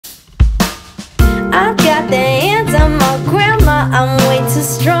I've got the hands of my grandma, I'm way too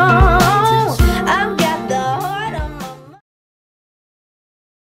strong. I've got the heart of my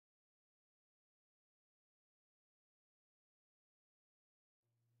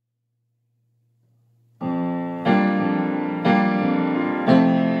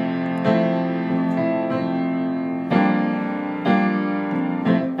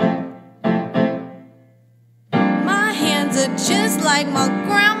just like my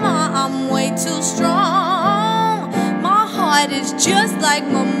grandma, I'm way too strong. My heart is just like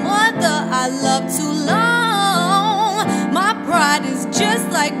my mother, I love too long. My pride is just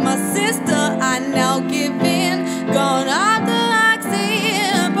like my sister, I now give in. Gone off the oxy,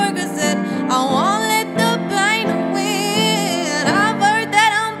 Percocet, I won't let the pain win. I've heard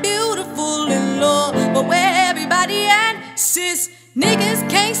that I'm beautiful in love, but where everybody at, sis? Niggas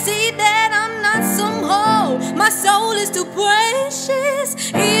can't see that I'm not some hoe. My soul is too precious.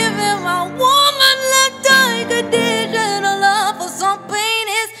 Even my woman looked like a dish, and her love for some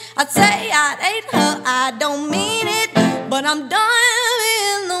penis. I'd say I'd hate her, I don't mean it, but I'm done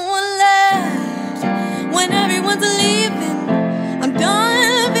being the one left. When everyone's leaving, I'm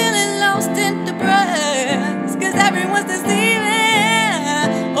done feeling lost and depressed, 'cause everyone's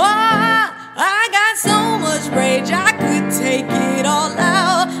deceiving. Oh, I got so much rage, I could take it all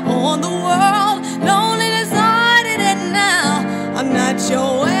out on the world. Loneliness harder than now. I'm not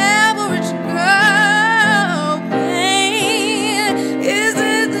your average girl. Pain is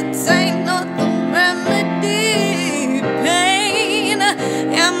the taint of the remedy. Pain,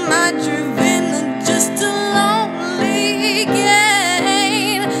 am I driven just a lonely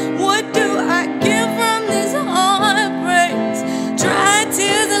gain? What do I get from these heartbreaks? Dry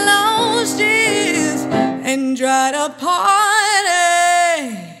tears and lost years, and dried up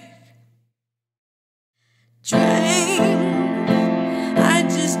heartache. Drain, I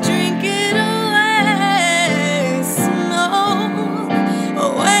just drink it away. Smoke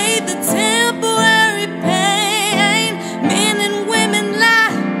away the temporary pain. Men and women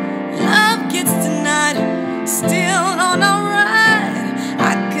lie, love gets denied. Still on a ride,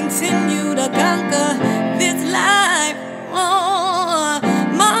 I continue to conquer this life. Oh,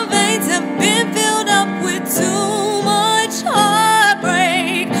 my veins have been filled up with too much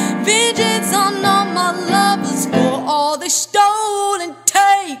heartbreak. Vengeance on all my lovers for all they stole and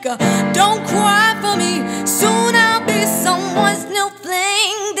take. Don't cry for me, soon I'll be someone's new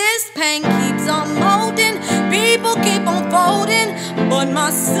fling. This pain keeps on molding, people keep on folding, but my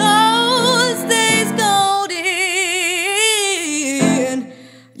soul stays golden.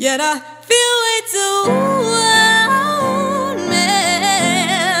 Yet I feel way too